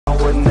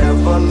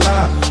never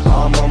lie.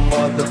 I'm a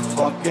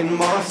motherfucking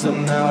monster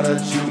now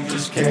that you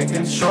just can't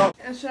control.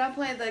 And should I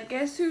play the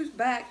Guess Who's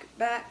Back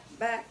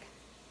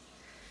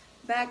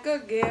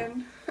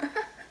again?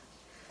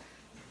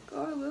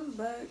 Carla's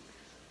back.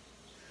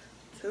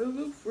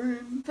 Tell a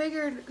friend.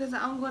 Figured, because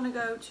I'm going to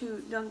go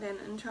to Dunkin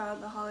and try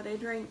the holiday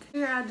drink.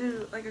 Here I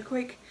do like a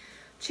quick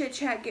chit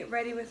chat, get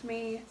ready with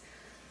me.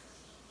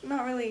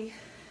 Not really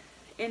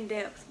in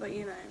depth, but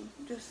you know,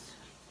 just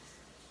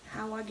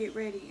how I get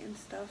ready and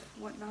stuff,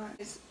 whatnot.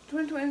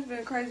 2020's been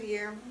a crazy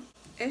year.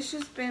 It's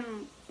just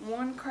been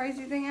one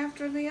crazy thing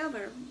after the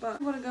other. But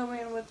I'm going to go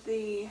in with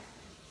the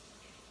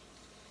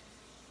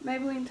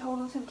Maybelline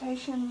Total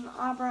Temptation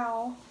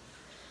eyebrow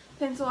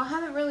pencil. I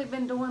haven't really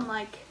been doing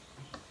like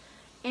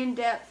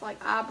in-depth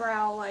like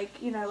eyebrow,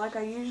 like, you know, like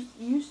I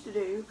used to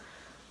do,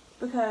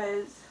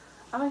 because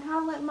I've been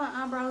kind of letting my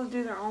eyebrows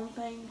do their own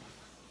thing.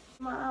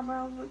 My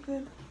eyebrows look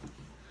good.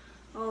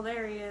 Oh,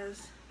 there he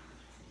is.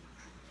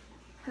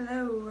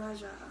 Hello,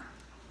 Raja.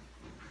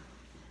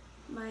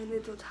 My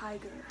little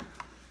tiger.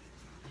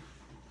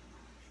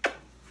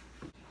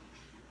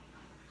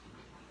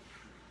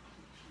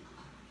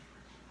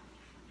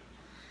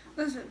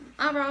 Listen,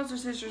 eyebrows are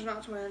sisters,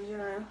 not twins, you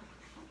know.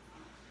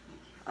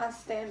 I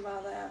stand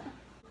by that.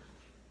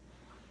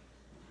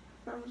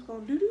 I'm just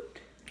gonna doo-doot.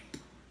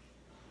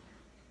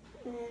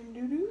 And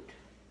doo-doot.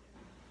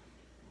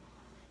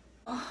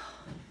 Oh,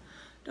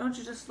 don't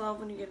you just love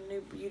when you get a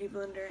new beauty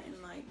blender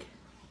and like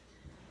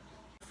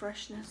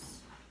freshness?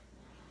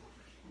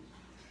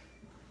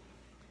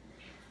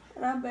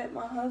 And I bet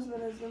my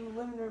husband is in the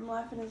living room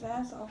laughing his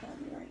ass off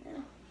at me right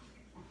now.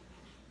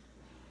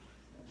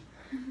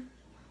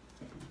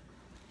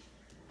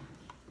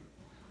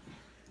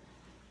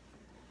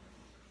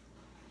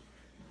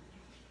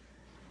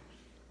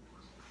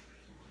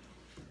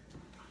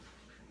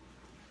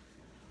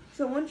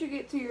 So once you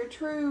get to your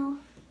true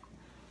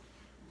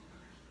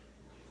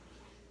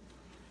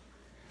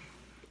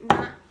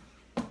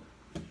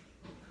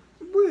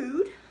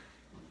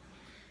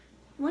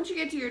once you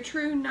get to your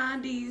true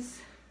 90s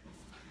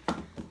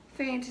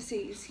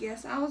fantasies,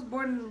 yes, I was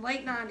born in the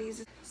late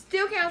 90s.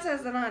 Still counts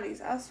as the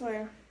 90s, I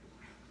swear.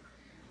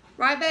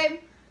 Right, babe?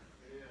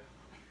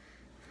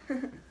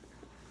 Yeah.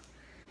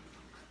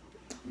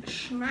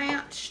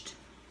 Snatched.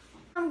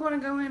 I'm going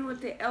to go in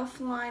with the e.l.f.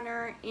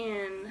 liner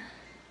in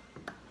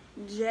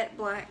jet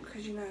black,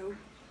 because you know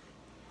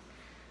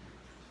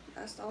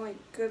that's the only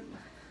good.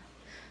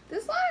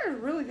 This liner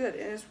is really good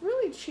and it's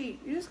really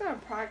cheap. You just gotta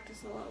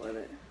practice a lot with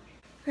it.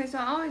 Okay, so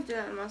I always do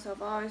that to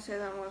myself. I always say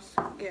that I'm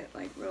gonna get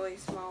like really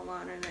small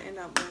liner and I end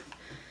up with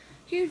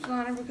huge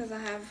liner because I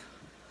have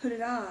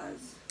hooded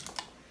eyes.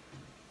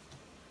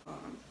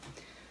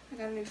 I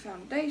got a new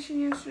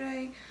foundation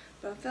yesterday,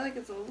 but I feel like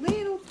it's a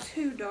little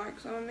too dark,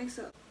 so I'm gonna mix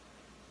it up.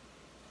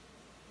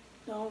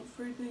 Don't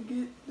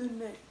forget the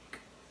neck.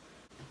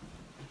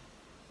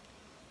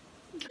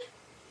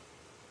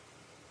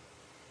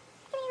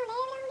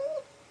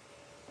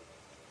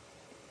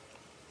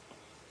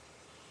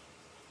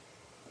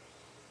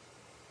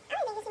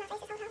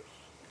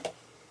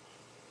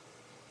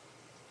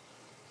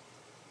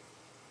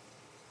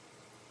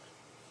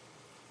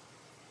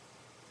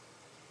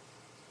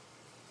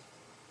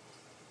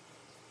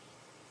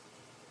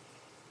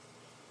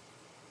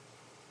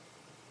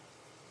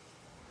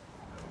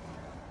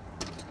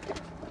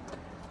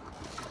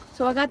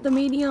 So I got the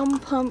medium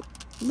pump.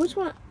 Which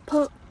one?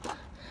 Pump.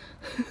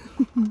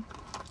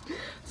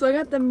 So I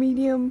got the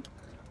medium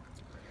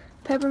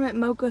peppermint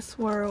mocha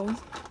swirl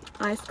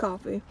iced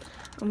coffee.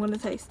 I'm gonna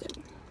taste it.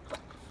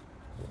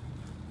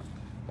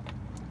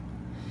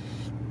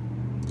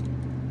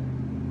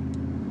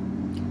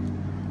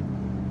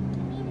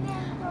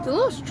 It's a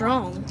little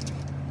strong,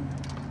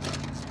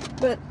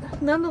 but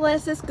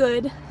nonetheless, it's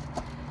good.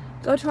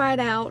 Go try it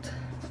out.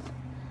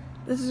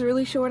 This is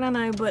really short, I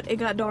know, but it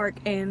got dark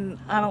and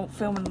I don't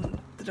film in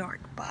the dark.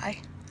 Bye.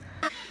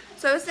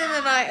 So it's the end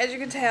of the night, as you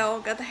can tell.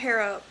 Got the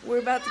hair up. We're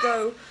about to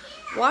go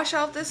wash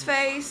off this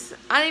face.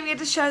 I didn't even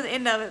get to show the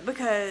end of it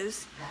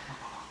because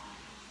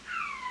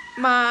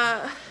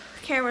my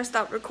camera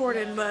stopped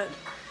recording, but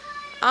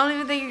I don't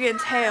even think you can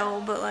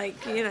tell, but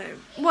like, you know,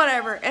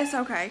 whatever, it's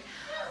okay.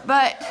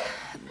 But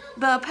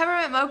the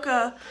peppermint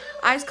mocha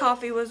iced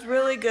coffee was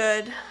really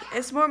good.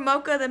 It's more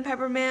mocha than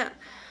peppermint,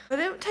 but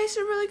it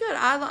tasted really good.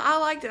 I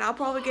liked it. I'll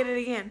probably get it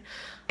again.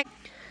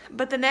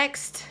 But the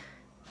next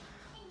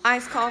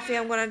iced coffee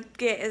I'm gonna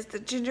get is the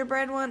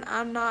gingerbread one.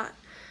 I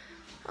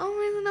don't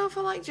really know if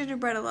I like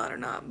gingerbread a lot or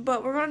not,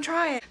 but we're gonna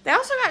try it. They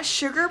also got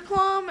sugar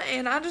plum,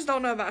 and I just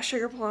don't know about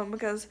sugar plum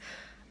because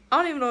I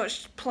don't even know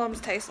what plums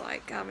taste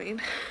like. I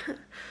mean,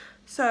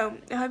 so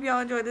I hope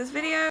y'all enjoyed this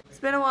video. It's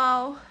been a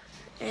while,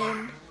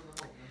 and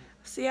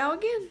see y'all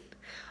again.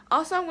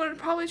 Also, I'm gonna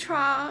probably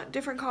try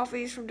different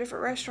coffees from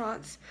different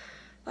restaurants,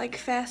 like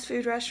fast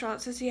food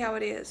restaurants, to see how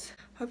it is.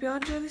 Hope y'all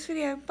enjoy this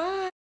video.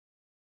 Bye.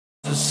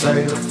 Just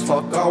say the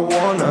fuck I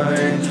wanna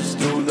and just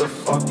do the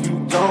fuck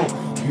you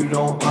don't. You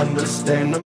don't understand the